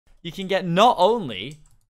you can get not only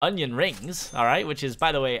onion rings, all right, which is,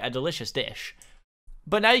 by the way, a delicious dish,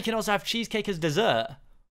 but now you can also have cheesecake as dessert.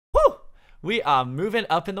 Woo! We are moving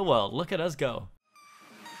up in the world. Look at us go.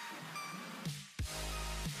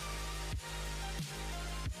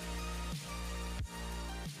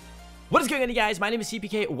 What is going on, you guys? My name is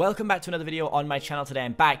Seapeekay. Welcome back to another video on my channel. Today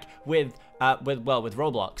I'm back with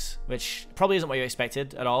Roblox, which probably isn't what you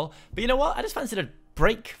expected at all. But you know what? I just fancied a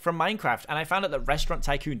break from Minecraft, and I found out that Restaurant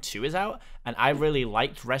Tycoon 2 is out, and I really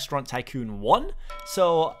liked Restaurant Tycoon 1.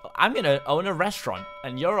 So I'm going to own a restaurant,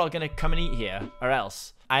 and you're all going to come and eat here, or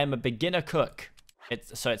else. I am a beginner cook,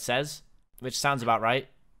 so it says, which sounds about right.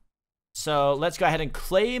 So let's go ahead and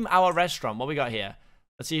claim our restaurant. What we got here?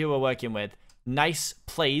 Let's see who we're working with. Nice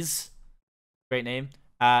Plays. Great name.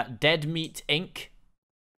 Dead Meat Inc.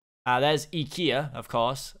 There's IKEA, of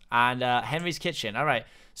course. And Henry's Kitchen. All right.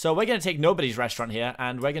 So we're going to take nobody's restaurant here,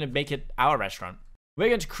 and we're going to make it our restaurant. We're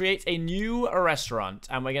going to create a new restaurant,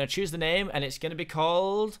 and we're going to choose the name, and it's going to be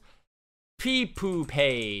called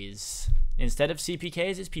Seapeekay. Instead of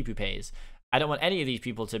CPKs, it's Seapeekay. I don't want any of these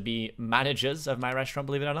people to be managers of my restaurant,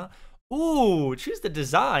 believe it or not. Ooh, choose the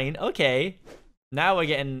design. Okay. Now we're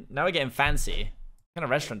getting fancy. What kind of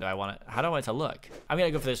restaurant do I want it? How do I want it to look? I'm going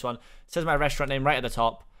to go for this one. It says my restaurant name right at the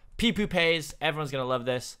top. Seapeekay. Everyone's going to love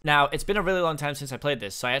this. Now, it's been a really long time since I played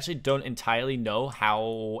this, so I actually don't entirely know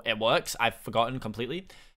how it works. I've forgotten completely.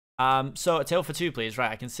 So a table for two, please.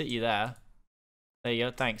 Right, I can sit you there. There you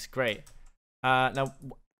go. Thanks. Great. Now,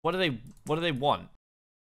 what do they want?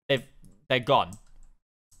 They're gone.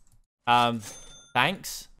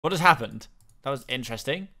 Thanks. What has happened? That was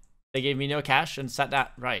interesting. They gave me no cash and sat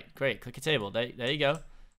that. Right, great. Click a table. There you go.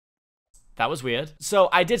 That was weird. So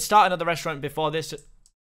I did start another restaurant before this.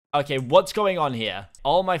 Okay, what's going on here?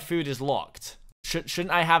 All my food is locked.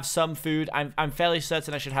 Shouldn't I have some food? I'm fairly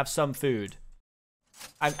certain I should have some food.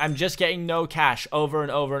 I'm just getting no cash over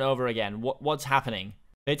and over and over again. What's happening?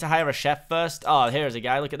 Need to hire a chef first? Oh, here's a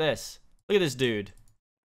guy. Look at this. Look at this dude.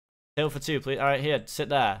 Table for two, please. All right, here, sit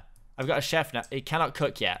there. I've got a chef now. He cannot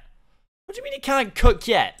cook yet. What do you mean he can't cook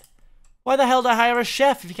yet? Why the hell do I hire a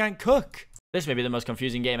chef if you can't cook? This may be the most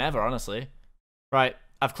confusing game ever, honestly. Right,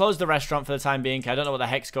 I've closed the restaurant for the time being. I don't know what the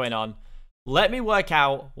heck's going on. Let me work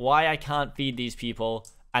out why I can't feed these people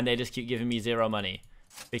and they just keep giving me zero money.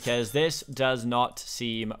 Because this does not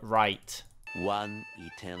seem right. One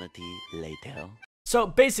eternity later. So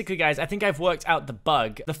basically, guys, I think I've worked out the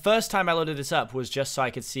bug. The first time I loaded this up was just so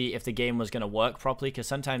I could see if the game was going to work properly, because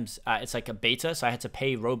sometimes it's like a beta, so I had to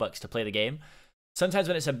pay Robux to play the game. Sometimes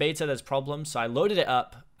when it's a beta, there's problems, so I loaded it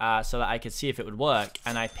up so that I could see if it would work,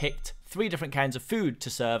 and I picked 3 different kinds of food to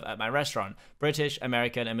serve at my restaurant: British,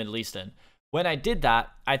 American, and Middle Eastern. When I did that,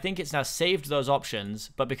 I think it's now saved those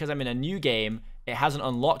options, but because I'm in a new game, it hasn't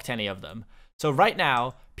unlocked any of them. So right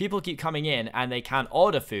now, people keep coming in and they can't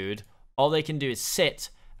order food. All they can do is sit,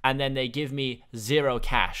 and then they give me 0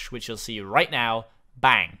 cash, which you'll see right now.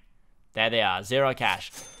 Bang. There they are, 0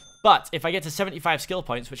 cash. But if I get to 75 skill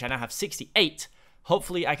points, which I now have 68,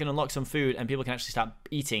 hopefully I can unlock some food and people can actually start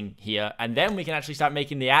eating here, and then we can actually start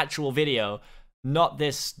making the actual video, not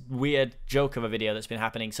this weird joke of a video that's been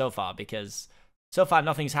happening so far, because so far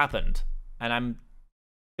nothing's happened, and I'm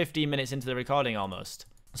 15 minutes into the recording almost.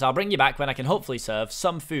 So I'll bring you back when I can hopefully serve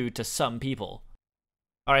some food to some people.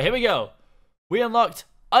 Alright, here we go. We unlocked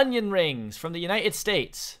onion rings from the United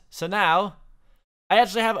States. So now, I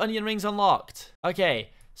actually have onion rings unlocked.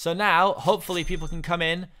 Okay, so now, hopefully people can come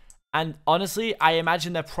in, and honestly, I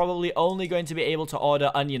imagine they're probably only going to be able to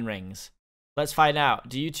order onion rings. Let's find out.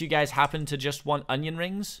 Do you two guys happen to just want onion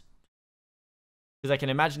rings? Because I can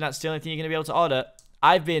imagine that's the only thing you're going to be able to order.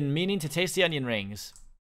 I've been meaning to taste the onion rings.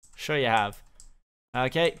 Sure you have.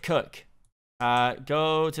 Okay, cook.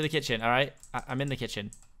 Go to the kitchen, alright? I'm in the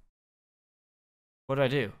kitchen. What do I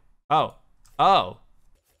do? Oh. Oh.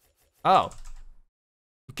 Oh.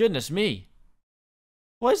 Goodness me.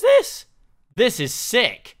 What is this? This is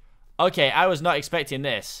sick. Okay, I was not expecting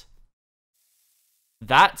this.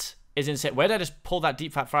 That is insane. Where did I just pull that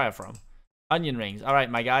deep fat fryer from? Onion rings.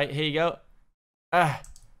 Alright, my guy. Here you go.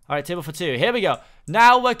 Alright, table for 2. Here we go.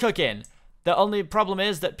 Now we're cooking. The only problem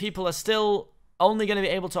is that people are still only going to be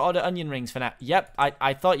able to order onion rings for now. Yep,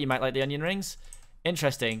 I thought you might like the onion rings.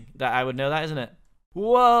 Interesting that I would know that, isn't it?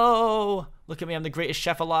 Whoa! Look at me, I'm the greatest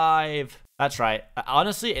chef alive. That's right.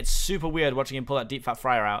 Honestly, it's super weird watching him pull that deep fat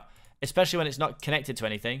fryer out, especially when it's not connected to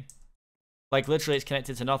anything. Like, literally, it's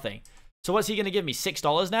connected to nothing. So what's he going to give me?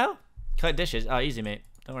 $6 now? Collect dishes. Oh, easy, mate.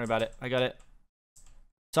 Don't worry about it. I got it.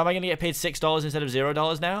 So am I going to get paid $6 instead of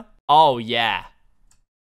 $0 now? Oh, yeah.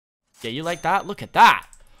 Yeah, you like that? Look at that.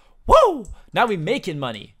 Whoa! Now we're making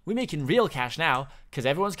money. We're making real cash now because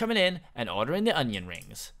everyone's coming in and ordering the onion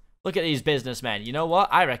rings. Look at these businessmen. You know what?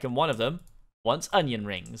 I reckon one of them wants onion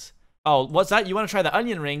rings. Oh, what's that? You want to try the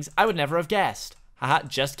onion rings? I would never have guessed. Haha,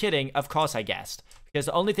 just kidding. Of course I guessed. Because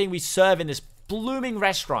the only thing we serve in this blooming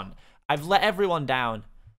restaurant, I've let everyone down.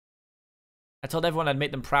 I told everyone I'd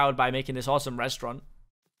make them proud by making this awesome restaurant.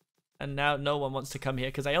 And now no one wants to come here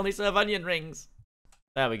because I only serve onion rings.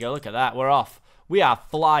 There we go. Look at that. We're off. We are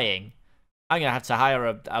flying. I'm going to have to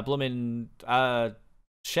hire a blooming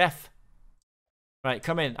chef. Right,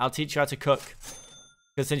 come in. I'll teach you how to cook.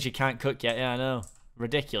 Because since you can't cook yet, yeah, I know.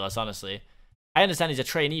 Ridiculous, honestly. I understand he's a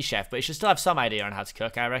trainee chef, but he should still have some idea on how to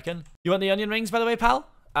cook, I reckon. You want the onion rings, by the way, pal?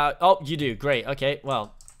 Oh, you do. Great. Okay,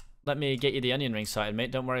 well, let me get you the onion rings started,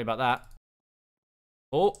 mate. Don't worry about that.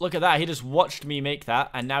 Oh, look at that. He just watched me make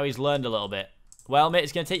that, and now he's learned a little bit. Well, mate,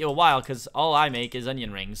 it's going to take you a while, because all I make is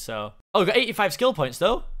onion rings, so... Oh, we've got 85 skill points,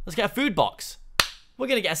 though. Let's get a food box. We're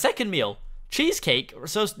going to get a second meal. Cheesecake.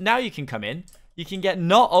 So now you can come in. You can get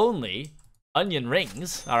not only onion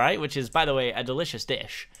rings, all right, which is, by the way, a delicious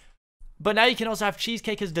dish, but now you can also have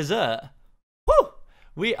cheesecake as dessert. Woo!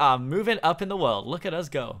 We are moving up in the world. Look at us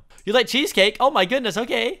go. You like cheesecake? Oh, my goodness.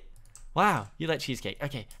 Okay. Wow. You like cheesecake.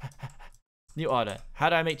 Okay. New order. How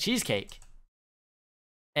do I make cheesecake?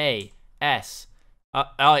 A. S.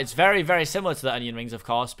 Oh, it's very, very similar to the onion rings, of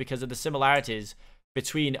course, because of the similarities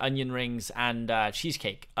between onion rings and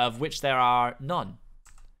cheesecake, of which there are none.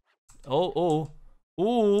 Oh,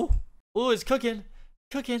 it's cooking.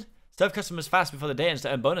 Cooking. Serve customers fast before the day ends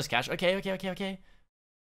to earn bonus cash. Okay.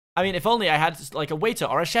 I mean, if only I had, like, a waiter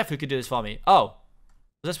or a chef who could do this for me. Oh.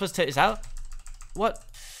 Was I supposed to take this out? What?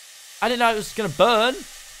 I didn't know it was going to burn.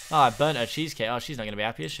 Oh, I burnt her cheesecake. Oh, she's not going to be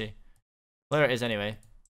happy, is she? There it is anyway.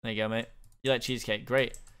 There you go, mate. You like cheesecake.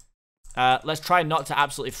 Great. Let's try not to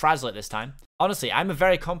absolutely frazzle it this time. Honestly, I'm a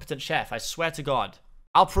very competent chef. I swear to God.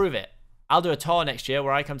 I'll prove it. I'll do a tour next year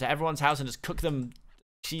where I come to everyone's house and just cook them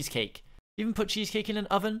cheesecake. Even put cheesecake in an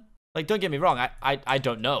oven? Like, don't get me wrong. I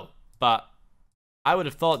don't know. But I would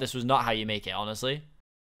have thought this was not how you make it, honestly.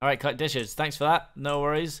 All right, collect dishes. Thanks for that. No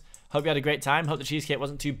worries. Hope you had a great time. Hope the cheesecake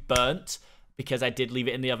wasn't too burnt because I did leave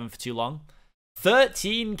it in the oven for too long.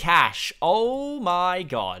 13 cash. Oh my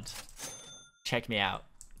God. Check me out.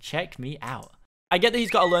 Check me out. I get that he's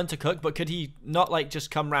got to learn to cook, but could he not, like,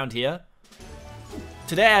 just come round here?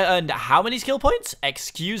 Today I earned how many skill points?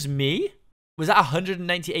 Excuse me? Was that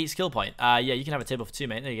 198 skill point? Yeah, you can have a table for two,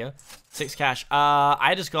 mate. There you go. 6 cash.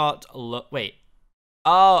 I just got... Wait.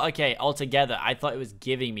 Oh, okay. Altogether. I thought it was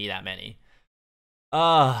giving me that many.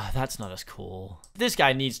 That's not as cool. This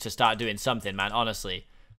guy needs to start doing something, man, honestly.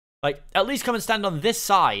 Like, at least come and stand on this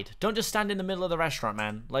side. Don't just stand in the middle of the restaurant,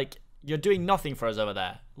 man. Like, you're doing nothing for us over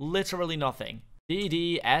there. Literally nothing. D,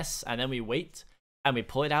 D, S, and then we wait, and we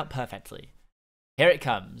pull it out perfectly. Here it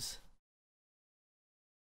comes.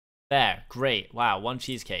 There. Great. Wow, 1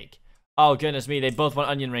 cheesecake. Oh, goodness me. They both want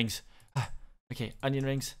onion rings. Okay, onion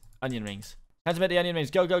rings. Onion rings. Time to make the onion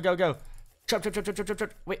rings. Go, go, go, go. Chop, chop, chop, chop, chop, chop,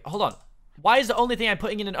 chop. Wait, hold on. Why is the only thing I'm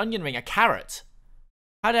putting in an onion ring a carrot?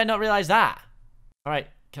 How did I not realize that? All right.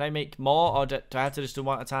 Can I make more, or do I have to just do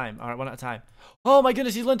one at a time? All right, one at a time. Oh, my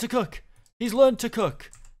goodness. He's learned to cook. He's learned to cook.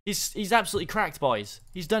 He's absolutely cracked, boys.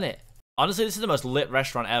 He's done it. Honestly, this is the most lit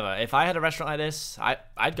restaurant ever. If I had a restaurant like this,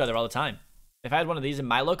 I'd go there all the time. If I had one of these in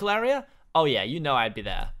my local area, oh yeah, you know I'd be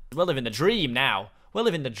there. We're living the dream now. We're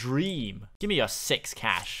living the dream. Give me your 6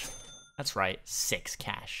 cash. That's right, 6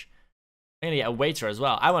 cash. I'm gonna get a waiter as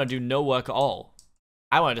well. I want to do no work at all.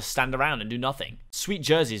 I want to just stand around and do nothing. Sweet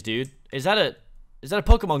jerseys, dude. Is that a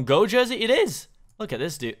Pokemon Go jersey? It is. Look at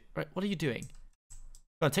this dude. Right, what are you doing?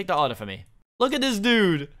 Go on, take that order for me. Look at this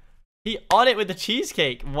dude. He on it with the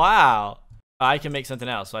cheesecake. Wow. Oh, I can make something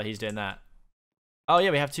else while he's doing that. Oh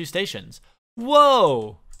yeah, we have 2 stations.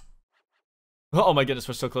 Whoa. Oh my goodness,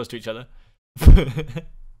 we're so close to each other.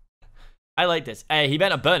 I like this. Hey, he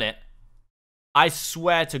better not burn it. I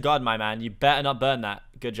swear to God, my man, you better not burn that.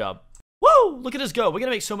 Good job. Whoa, look at us go. We're going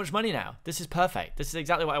to make so much money now. This is perfect. This is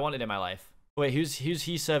exactly what I wanted in my life. Wait, who's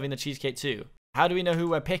he serving the cheesecake to? How do we know who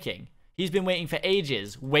we're picking? He's been waiting for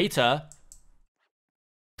ages. Waiter,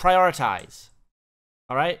 prioritize.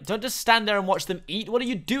 All right? Don't just stand there and watch them eat. What are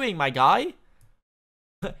you doing, my guy?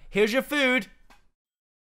 Here's your food.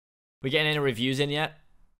 We getting any reviews in yet?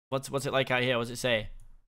 What's it like out here? What's it say?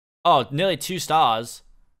 Oh, nearly 2 stars.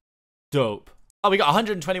 Dope. Oh, we got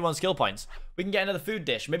 121 skill points. We can get another food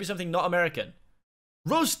dish. Maybe something not American.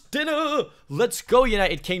 Roast dinner! Let's go,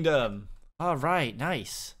 United Kingdom. All right,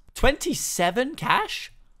 nice. 27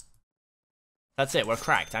 cash? That's it. We're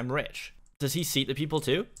cracked. I'm rich. Does he seat the people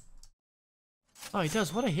too? Oh, he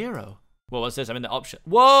does. What a hero. Well, what's this? I'm in the option.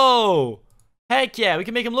 Whoa! Heck yeah, we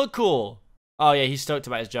can make him look cool. Oh yeah, he's stoked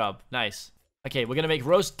about his job. Nice. Okay, we're gonna make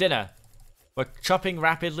roast dinner. We're chopping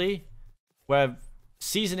rapidly. We're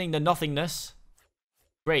seasoning the nothingness.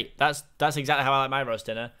 Great, that's exactly how I like my roast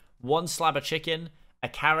dinner. One slab of chicken, a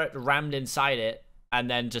carrot rammed inside it, and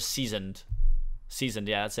then just seasoned. Seasoned,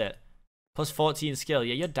 yeah, that's it. Plus 14 skill.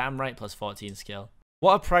 Yeah, you're damn right, plus 14 skill.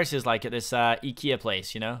 What are prices like at this IKEA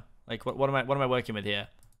place, you know? Like, what am I working with here?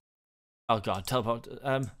 Oh god, teleport.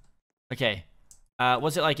 Okay.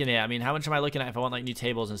 What's it like in here? I mean, how much am I looking at if I want like new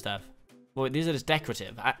tables and stuff? Well, these are just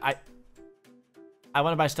decorative. I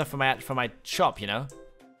want to buy stuff for my shop, you know?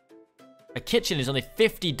 A kitchen is only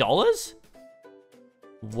 $50?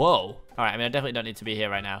 Whoa. All right, I mean, I definitely don't need to be here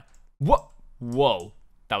right now. What? Whoa.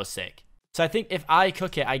 That was sick. So I think if I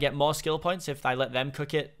cook it, I get more skill points. If I let them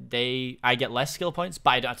cook it, I get less skill points,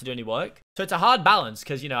 but I don't have to do any work. So it's a hard balance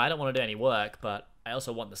because, you know, I don't want to do any work, but I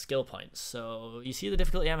also want the skill points. So you see the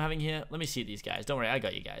difficulty I'm having here? Let me see these guys. Don't worry, I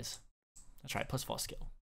got you guys. That's right, plus 4 skill.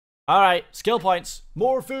 All right, skill points.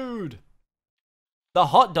 More food. The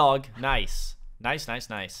hot dog. Nice. Nice, nice,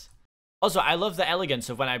 nice. Also, I love the elegance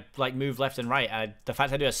of when I like move left and right. The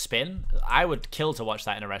fact I do a spin, I would kill to watch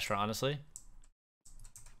that in a restaurant, honestly.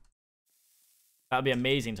 That would be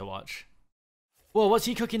amazing to watch. Whoa, what's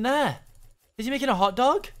he cooking there? Is he making a hot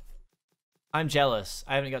dog? I'm jealous.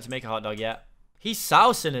 I haven't got to make a hot dog yet. He's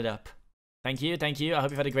sousing it up. Thank you, thank you. I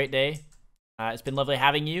hope you've had a great day. It's been lovely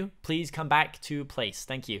having you. Please come back to place.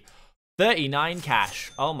 Thank you. 39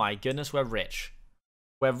 cash. Oh my goodness, we're rich.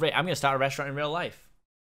 We're rich. I'm going to start a restaurant in real life.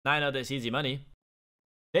 Now I know that it's easy money.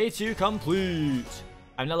 Day 2 complete.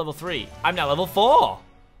 I'm now level 3. I'm now level 4.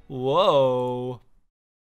 Whoa.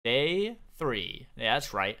 Day 3. Yeah,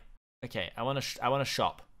 that's right. Okay, I want to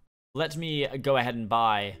shop. Let me go ahead and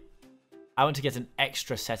buy. I want to get an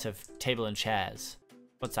extra set of table and chairs.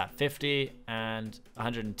 What's that? 50 and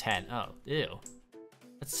 110. Oh, ew.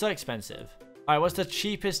 That's so expensive. All right, what's the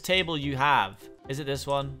cheapest table you have? Is it this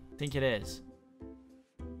one? I think it is.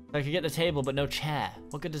 I could get the table, but no chair.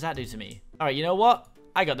 What good does that do to me? All right, you know what?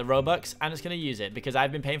 I got the Robux. I'm just going to use it because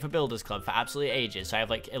I've been paying for Builders Club for absolutely ages. So I have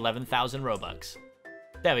like 11,000 Robux.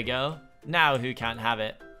 There we go. Now who can't have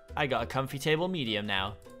it? I got a comfy table medium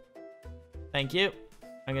now. Thank you.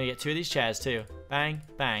 I'm going to get 2 of these chairs too. Bang,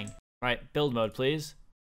 bang. Right, build mode, please.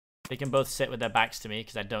 They can both sit with their backs to me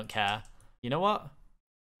because I don't care. You know what?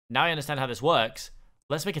 Now I understand how this works.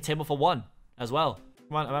 Let's make a table for 1 as well.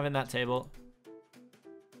 Come on, I'm having that table.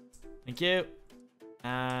 Thank you.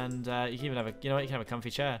 And you can even have a, you know what, you can have a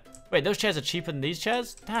comfy chair. Wait, those chairs are cheaper than these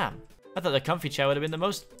chairs? Damn. I thought the comfy chair would have been the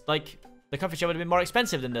most, like, the comfy chair would have been more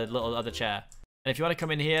expensive than the little other chair. And if you want to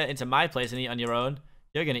come in here into my place and eat on your own,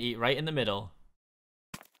 you're going to eat right in the middle.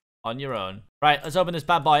 On your own. Right, let's open this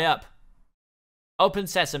bad boy up. Open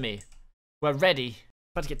sesame. We're ready.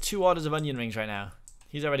 About to get 2 orders of onion rings right now.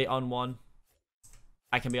 He's already on one.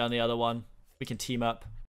 I can be on the other one. We can team up.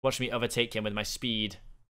 Watch me overtake him with my speed.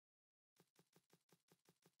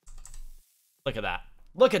 Look at that.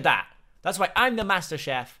 Look at that. That's why I'm the master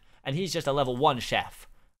chef, and he's just a level 1 chef.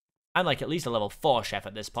 I'm like at least a level 4 chef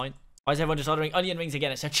at this point. Why is everyone just ordering onion rings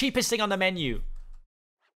again? It's the cheapest thing on the menu.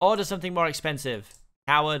 Order something more expensive.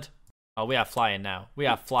 Coward. Oh, we are flying now. We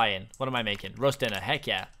are flying. What am I making? Roast dinner. Heck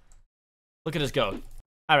yeah. Look at us go.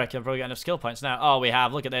 I reckon I've probably got enough skill points now. Oh, we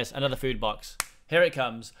have. Look at this. Another food box. Here it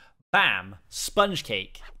comes. Bam. Sponge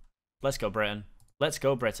cake. Let's go, Britain. Let's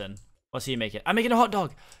go, Britain. What's he making? I'm making a hot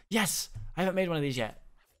dog. Yes. I haven't made one of these yet.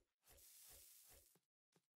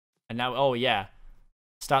 And now, oh yeah.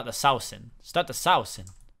 Start the sousing. Start the sousing.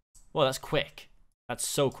 Whoa, that's quick. That's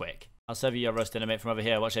so quick. I'll serve you your roast dinner, mate, from over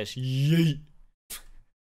here. Watch this. Yeet.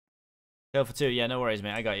 Go for 2. Yeah, no worries,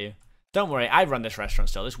 mate. I got you. Don't worry. I run this restaurant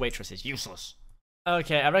still. This waitress is useless.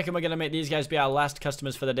 Okay, I reckon we're going to make these guys be our last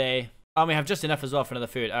customers for the day. Oh, and we have just enough as well for another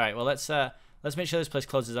food. All right, well, let's make sure this place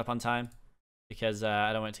closes up on time. Because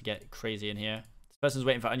I don't want it to get crazy in here. This person's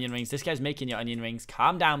waiting for onion rings. This guy's making your onion rings.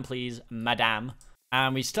 Calm down, please, madame.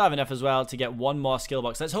 And we still have enough as well to get 1 more skill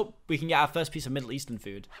box. Let's hope we can get our first piece of Middle Eastern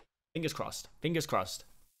food. Fingers crossed. Fingers crossed.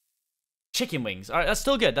 Chicken wings. All right, that's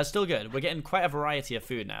still good. That's still good. We're getting quite a variety of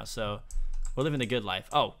food now, so we're living the good life.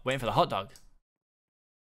 Oh, waiting for the hot dog.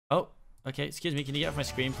 Oh, okay. Excuse me. Can you get off my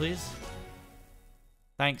screen, please?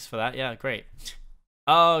 Thanks for that. Yeah, great.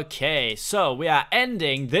 Okay, so we are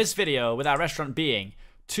ending this video with our restaurant being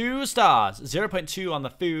 2 stars, 0.2 on the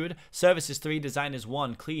food, service is 3, design is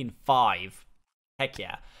 1, clean 5. Heck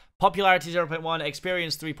yeah. Popularity 0.1,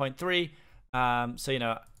 experience 3.3. So, you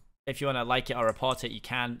know, if you want to like it or report it, you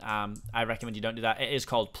can. I recommend you don't do that. It is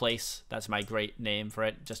called Place. That's my great name for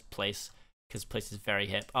it. Just Place. Because Place is very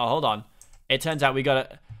hip. Oh, hold on. It turns out we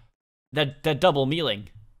got They're double mealing.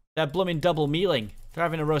 They're blooming double mealing. They're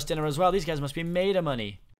having a roast dinner as well. These guys must be made of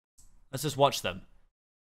money. Let's just watch them.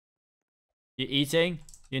 You eating?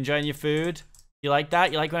 You enjoying your food? You like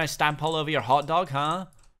that? You like when I stamp all over your hot dog, huh?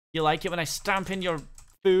 You like it when I stamp in your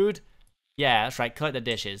food? Yeah, that's right. Collect the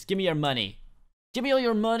dishes. Give me your money. Give me all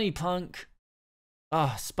your money, punk.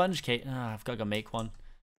 Oh, sponge cake. Oh, I've got to go make one.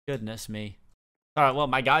 Goodness me. Alright, well,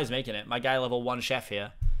 my guy's making it. My guy level 1 chef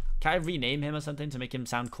here. Can I rename him or something to make him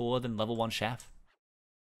sound cooler than level 1 chef?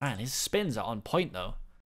 Man, his spins are on point, though.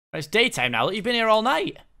 It's daytime now. Look, you've been here all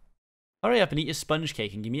night. Hurry up and eat your sponge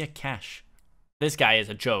cake and give me a cash. This guy is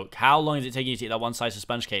a joke. How long is it taking you to eat that one slice of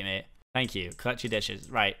sponge cake, mate? Thank you. Collect your dishes.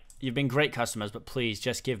 Right. You've been great customers, but please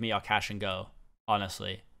just give me your cash and go.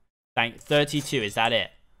 Honestly. Thank 32. Is that it?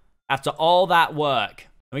 After all that work,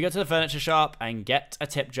 let me go to the furniture shop and get a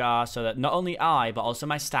tip jar so that not only I, but also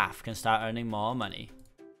my staff can start earning more money.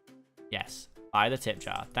 Yes. Buy the tip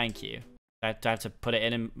jar. Thank you. Do I have to put it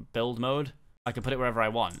in build mode? I can put it wherever I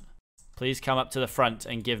want. Please come up to the front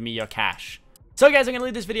and give me your cash. So guys, I'm going to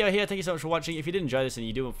leave this video here. Thank you so much for watching. If you did enjoy this and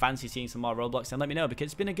you do fancy seeing some more Roblox, then let me know, because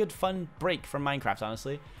it's been a good fun break from Minecraft,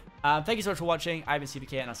 honestly. Thank you so much for watching. I've been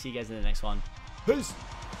Seapeekay, and I'll see you guys in the next one. Peace!